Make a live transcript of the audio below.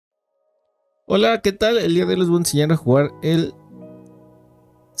Hola, ¿qué tal? El día de hoy les voy a enseñar a jugar el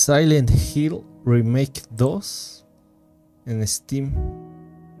Silent Hill Remake 2 en Steam.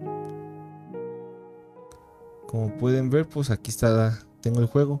 Como pueden ver, pues aquí está, tengo el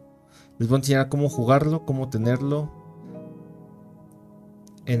juego. Les voy a enseñar cómo jugarlo, cómo tenerlo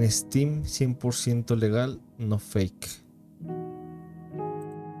en Steam, 100% legal, no fake.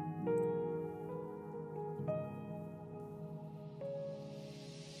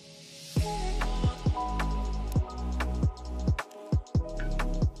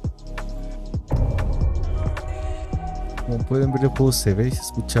 Como pueden ver, el juego se ve y se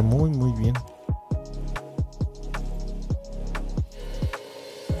escucha muy bien.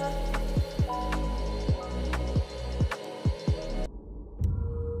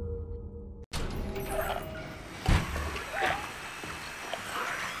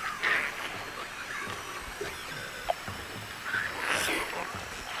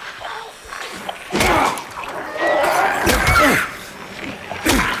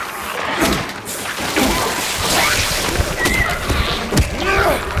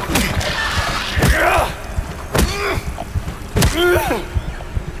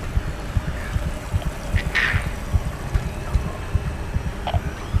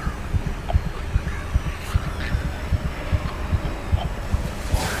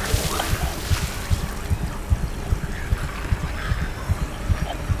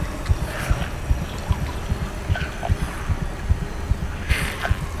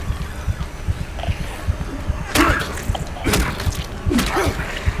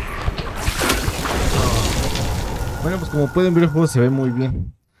 Bueno, pues como pueden ver, el juego se ve muy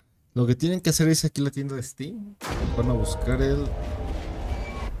bien. Lo que tienen que hacer es aquí en la tienda de Steam. Van a buscar el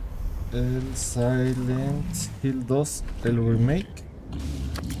Silent Hill 2, el remake.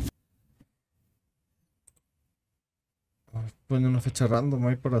 Ponen una fecha random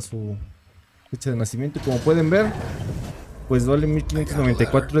ahí para su fecha de nacimiento. Y como pueden ver, pues vale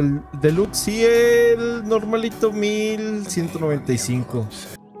 1594 el deluxe y el normalito 1195.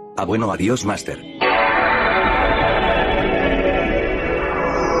 Ah, bueno, adiós, Master.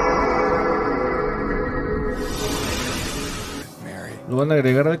 Lo van a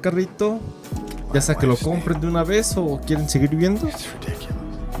agregar al carrito, ya sea que lo compren de una vez o quieren seguir viendo.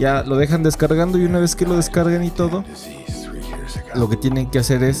 Ya lo dejan descargando y una vez que lo descarguen y todo, lo que tienen que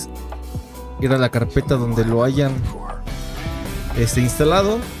hacer es ir a la carpeta donde lo hayan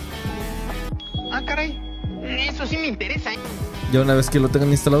instalado. Ah, caray, eso sí me interesa. Ya una vez que lo tengan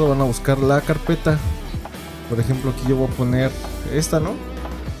instalado van a buscar la carpeta. Por ejemplo, aquí yo voy a poner esta, ¿no?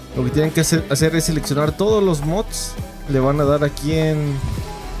 Lo que tienen que hacer es seleccionar todos los mods. Le van a dar aquí en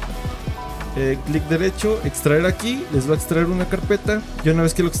clic derecho, extraer aquí, les va a extraer una carpeta. Y una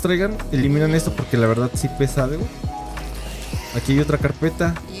vez que lo extraigan, eliminan esto porque la verdad sí pesa algo. Aquí hay otra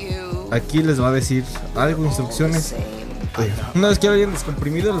carpeta. Aquí les va a decir algo, instrucciones. Una vez que lo hayan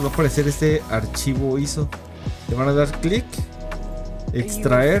descomprimido, les va a aparecer este archivo ISO. Le van a dar clic,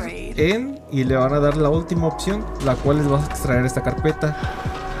 extraer en, y le van a dar la última opción, la cual les va a extraer esta carpeta.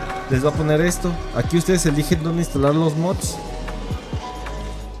 Les va a poner esto. Aquí ustedes eligen dónde instalar los mods.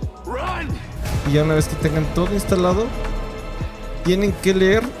 Y ya una vez que tengan todo instalado, tienen que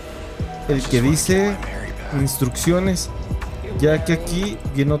leer el que dice instrucciones, ya que aquí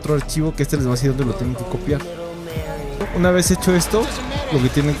viene otro archivo que les va a decir dónde lo tienen que copiar. Una vez hecho esto, lo que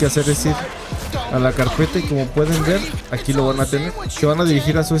tienen que hacer es ir a la carpeta y como pueden ver, aquí lo van a tener. Se van a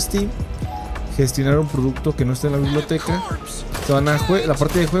dirigir a su Steam, gestionar un producto que no esté en la biblioteca. Se van a la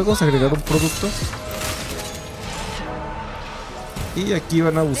parte de juegos, agregar un producto. Y aquí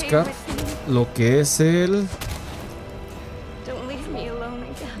van a buscar lo que es el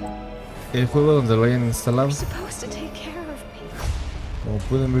juego donde lo hayan instalado. Como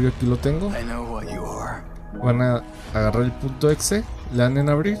pueden ver, yo aquí lo tengo. Van a agarrar el punto .exe, le dan en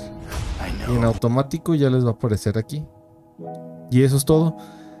abrir y en automático ya les va a aparecer aquí. Y eso es todo.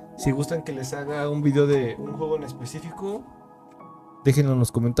 Si gustan que les haga un video de un juego en específico, déjenlo en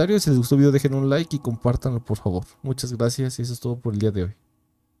los comentarios. Si les gustó el video, dejen un like y compártanlo, por favor. Muchas gracias y eso es todo por el día de hoy.